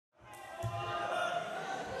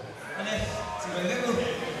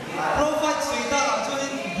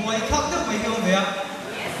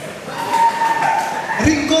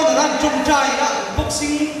trong trai á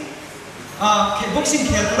boxing boxing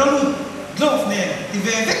khéo rồi luôn glove nè thì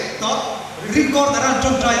về vết đó record là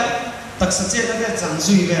trong trai thật sự chết là chẳng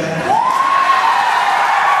duy về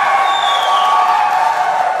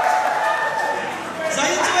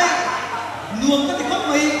giấy chơi nuông cái khóc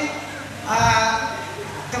mấy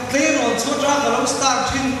các play rồi cho ra cái long star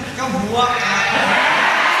trên các hùa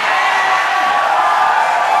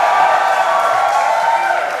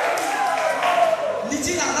lý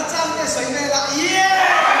trí là nó trang cái sấy này là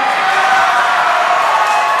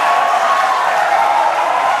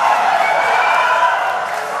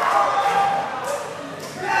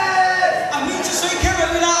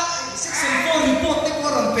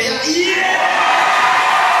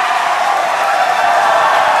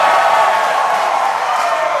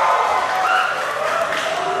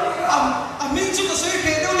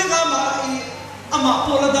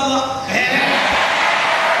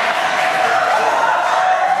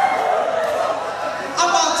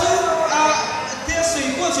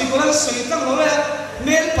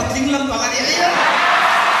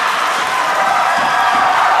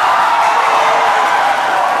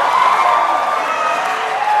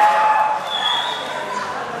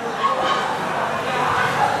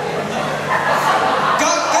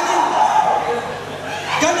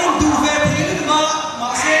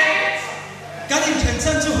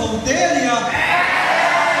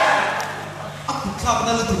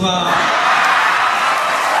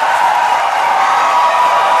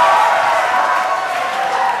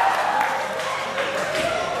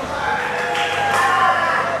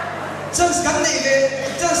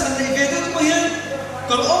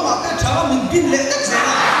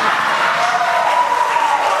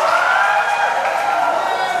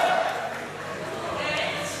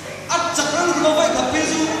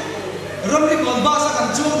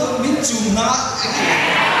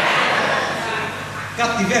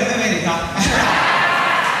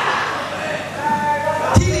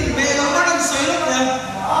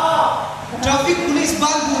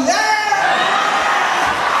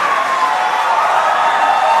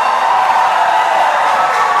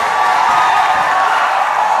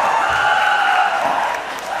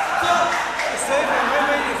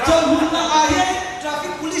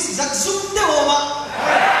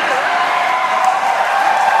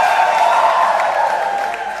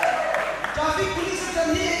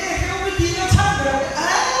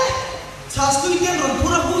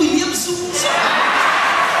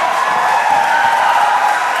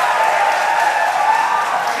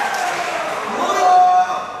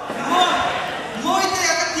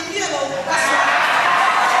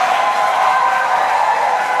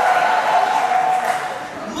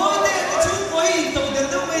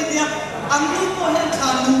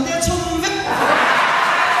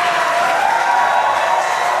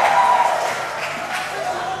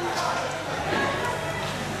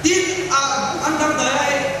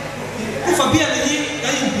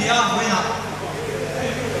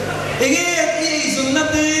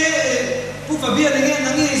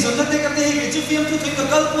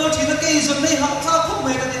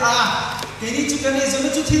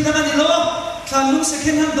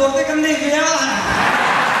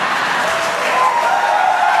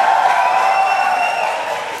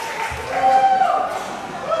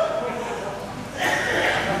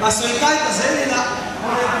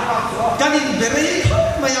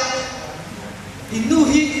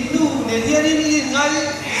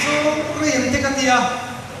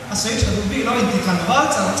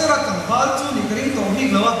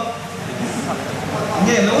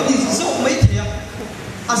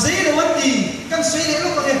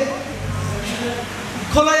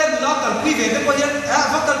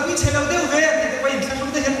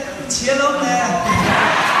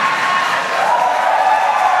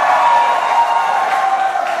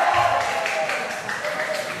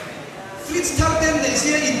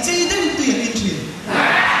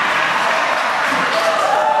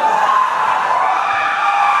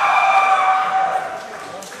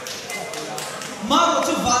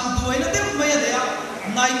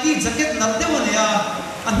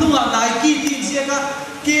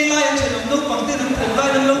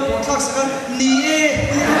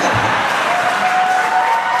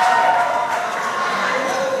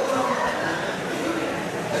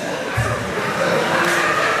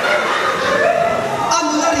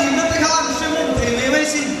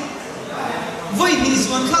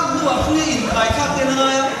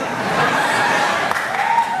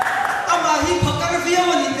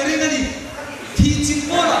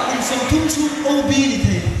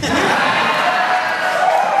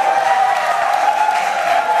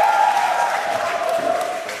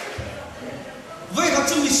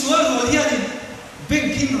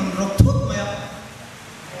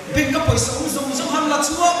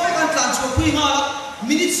khui nga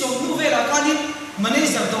minute som nu ve la khanin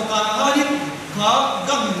manager to ka khanin kha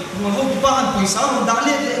gam ro ho ba han paisa ro da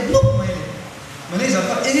le blok mai manager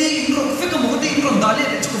ka inro fe ka mo te inro da le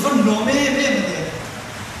chu van lo me me te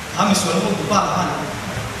ami so ho ba han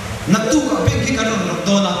na tu ka ben ki ka no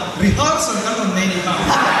dona rehearsal ka no nei ni ka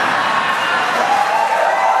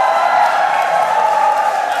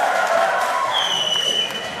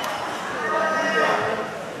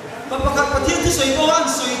soi bao ăn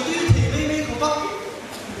soi tuy thì mấy khẩu bắc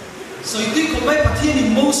soi tuy khẩu mấy bát thiên thì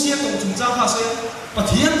mâu xia cộng chúng ta ha soi bát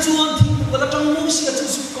thiên chuan thì cũng là trong mâu xia chú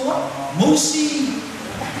sụp câu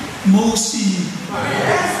mâu xi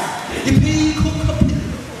thì phi không có phi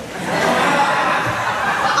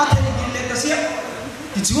à thế thì lên cái xia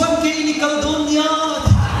thì chuan cái ini kalau dunia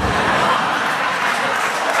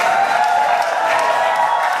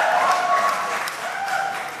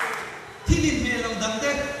thì liền mẹ lòng đắng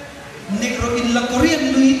thế negro in la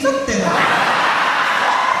Korean lui tất te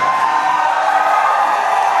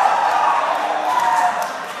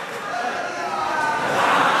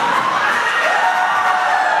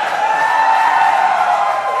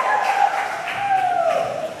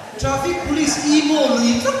traffic police imo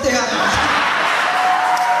lui tất te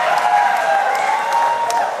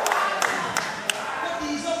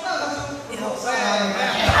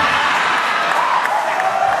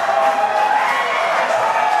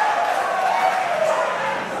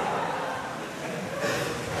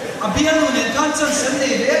chân sân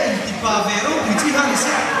này về thì bà về rồi thì chỉ hàng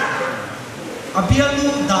sẽ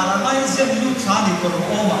abianu darangai zen lu thani ko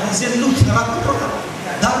o ma zen lu thara ko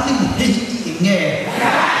darling he nghe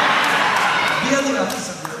abianu la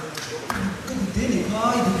sa ko de ni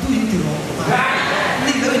kai du tu in ti ro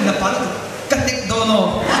ni le in la pa lo katek dono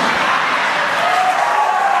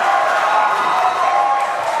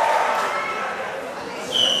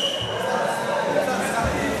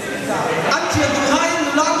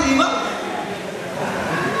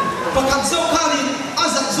pakam so khani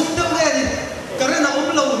azak zum deu le ni karena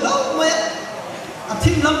lo ma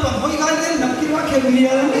athim lam pang hoi gai nen nam ki wa khem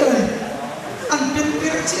nia ni le an pen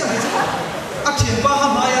per chi a cha a thien ba ha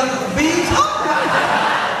ma ya be ha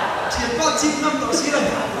thien ba chi nam to si la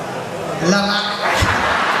la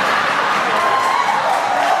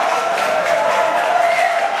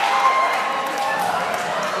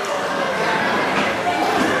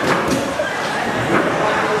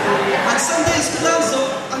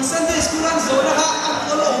Sunday school an zo na ha an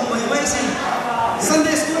olo mai mai si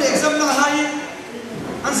Sunday school exam na hai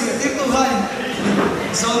an si tir tu hai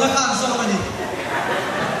zo na ka zo mani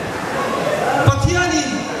pathiani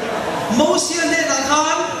mosia ne na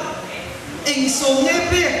khan eng so nge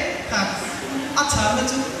pe ha a cha na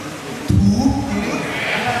chu thu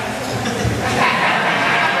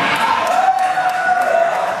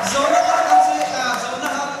zo na ha an si zo na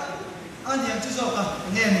ha an yam chu zo ka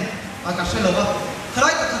nge ni a ka shelo ba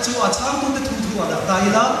khai ta chu a chang tu te thu a da dai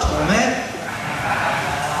la thome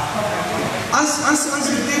an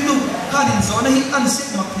te tu khanin zo na hi an sik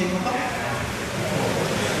mak the ba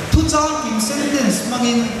thu chang kim sentence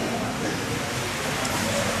mangin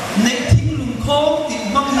nei thing lung kho ti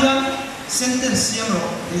mang hian sentence siam ro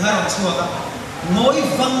ti ha ram chua ka ngoi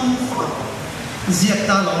vang ziat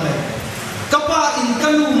ta lo le kapa in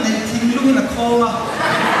kanu nei thing lung na kho ma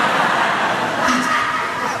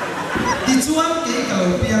ti chuan ke ka lo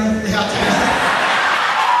pian te ha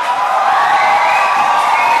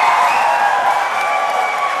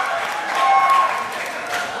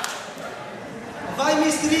vai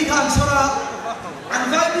mistri khan sora an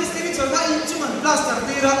vai mistri chona in chuman plaster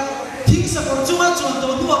tira thing sa por chuma chuan to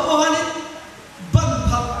duwa ko hanin ban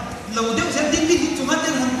phap lo deu zen ding ding chuman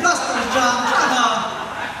ten han plaster ja na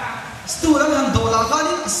sturan han dola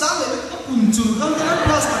khanin sa le ko kun chu khan ten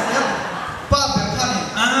plaster ya pa ber khanin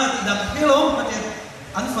ana ti da hello mate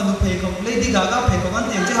an fanu phe ko lady gaga phe ko an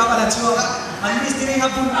tem che ha ala chuwa an mistri ha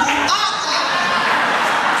pun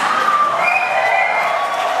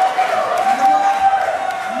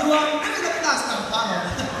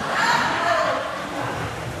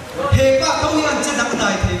he pa kau yan che dang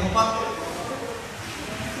dai the ko pa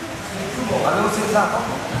alo se sa ko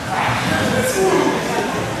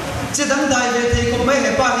che dang dai ve the ko mai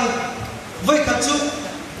he pa hi vai ka chu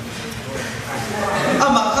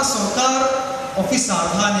ama ka sarkar officer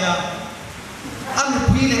thania an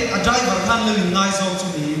pui le a driver khan le ngai zo chu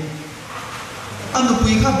ni an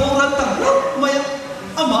pui kha bo ran ta mai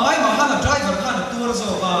ama ai ma kha driver khan tu ro zo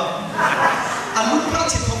ba alu pra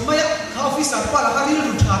che thok mai ka officer pa la ka ri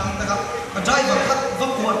lu tha ki ta ka driver kha va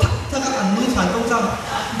ko thak thak an nu than tong jang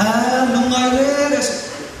nu ngai le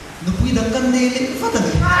nu pui da kan ne le fa ta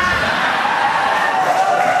ni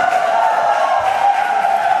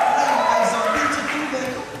ai zo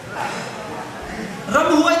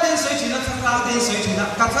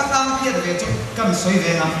cắt phát tăng kia về chút cầm xoay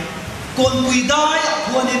về à còn quỳ đai à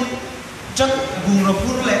quan nên chắc vùng rồi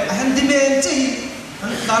phun lệ anh đi men chứ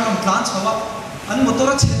anh đang làm plan sao anh motor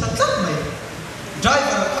chết tất mày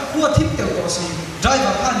driver các khu thím tiểu cổ sĩ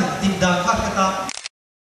driver khăn tìm đàn khăn cái ta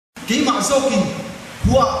kỹ mạng sâu kinh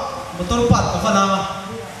hua motor pat ở phần nào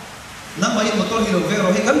nắm mấy motor hiểu về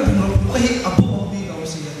rồi cái vùng rồi cái hít áp bom đi đâu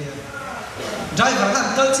xí vậy driver khăn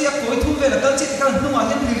cất chiếc cối thu về là cất chiếc cái nó mà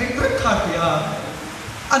hiện đi rất khác kìa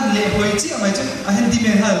anh lệ hồi chiếc mày chứ anh đi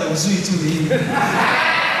men hay là duy chú ý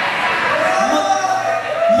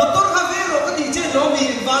motor khăn về rồi cái gì chứ nó bị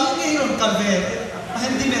ván cái rồi cần về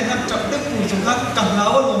anh đi men ham chọc đất phủ chúng ta cầm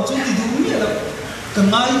áo lồng chung thì đúng như là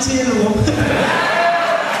cầm ai chia luôn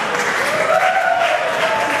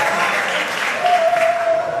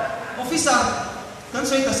officer kan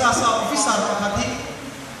soi ta sa officer pakhati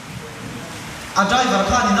a driver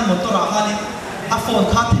khani na motor a hali a phone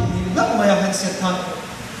khati ni lak maya handset khan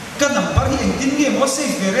kan number hi engtin nge mo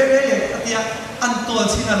save ve re atia an call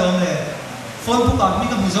sina lom le phone bu ka mi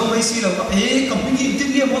ka Mizo mai si lo e company engtin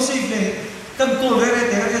nge mo save le kan call re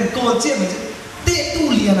te kan call che me te tu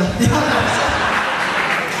lian à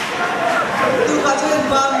tu ka chen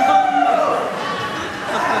bang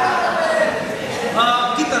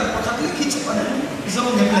kita pakai lagi cepat, Mizo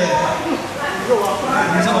ngemle,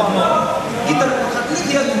 Mizo apa? Kita pakai lagi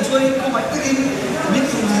dia menjual kau macam ini,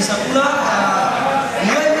 mikro misakula,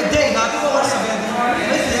 mulai mendek, nanti kau harus sabar dulu,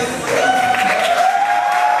 macam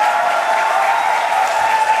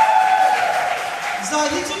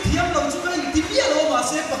Zahid tu tiap lalu juga ini dia loh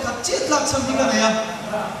masih pakai jet Lalchhanhima ni kan ya,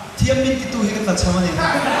 tiap minit itu hidup Lalchhanhima ni.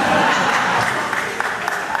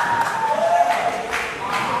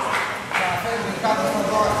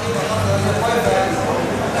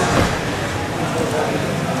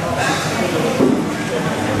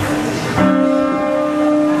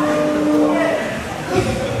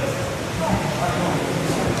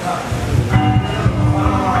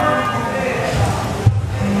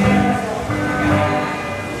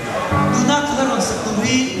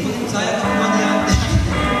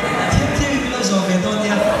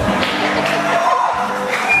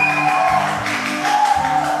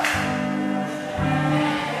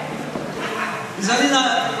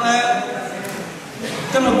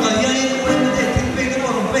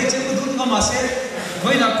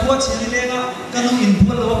 Vậy là khua chỉ lên á, cái nó nhìn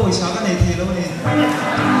buôn lâu buổi sáng cái này thì lâu này,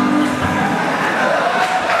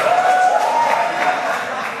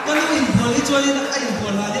 cái nó nhìn buôn đi chơi nó anh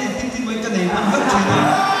buôn là đi tin tin với cái này ăn vẫn chuyện đó.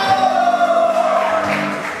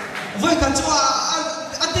 Vậy cả cho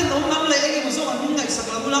anh tên ông năm lệ cái một số anh muốn ngày sạc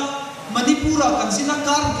là bula, Manipur là cần xin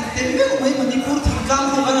nakar cái tên mấy mấy Manipur thì cam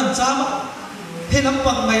không ăn ăn chama, hay nắm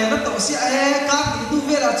bằng ngày nó tổ sĩ ai cam thì tu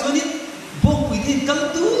về là cho nên bông quỷ thì căng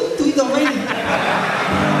túi đâu mấy.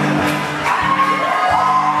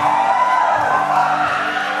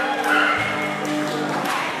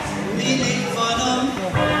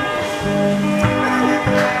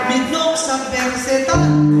 Setan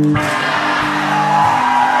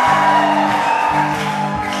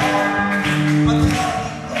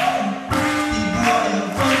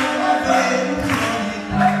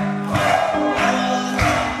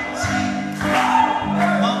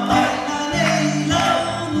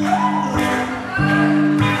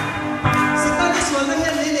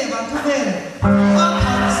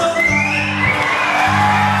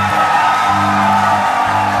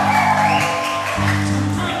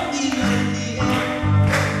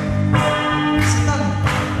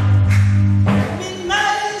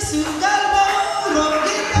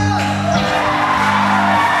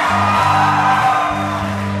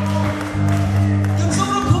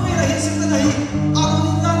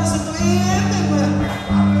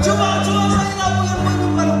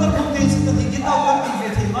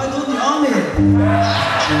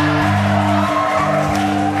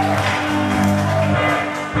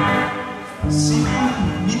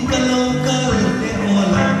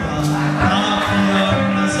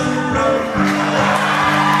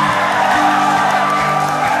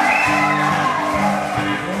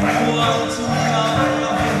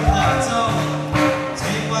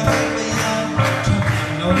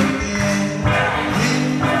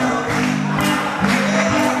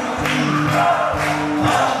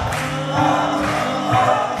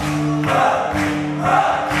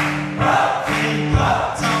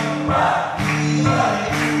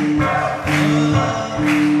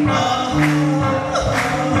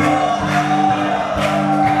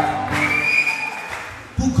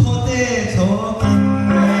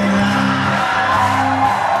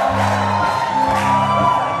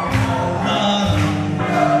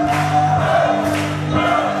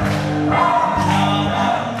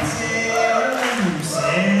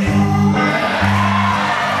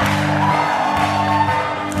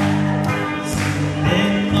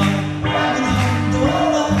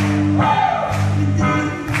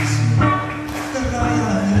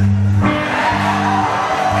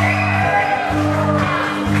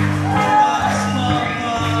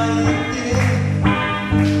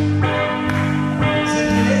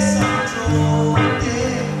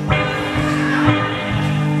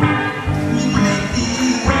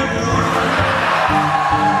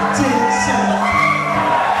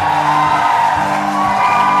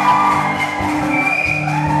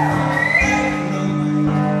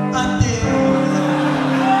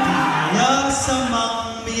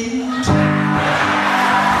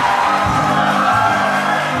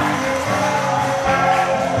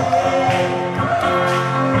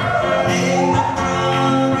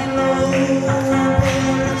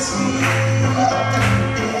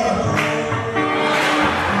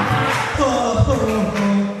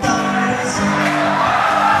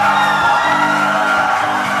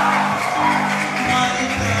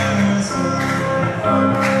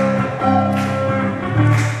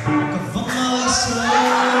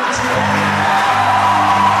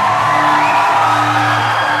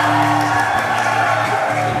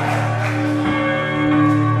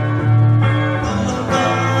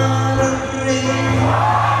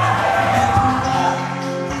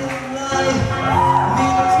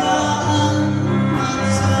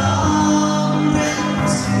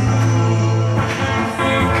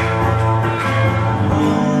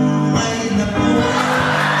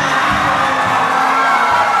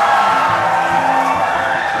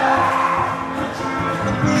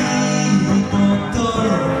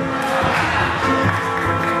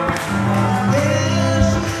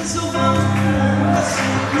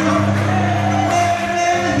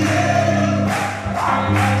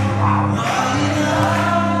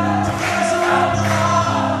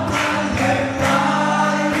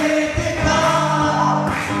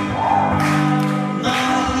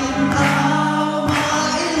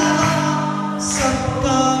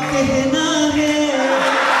ka ke na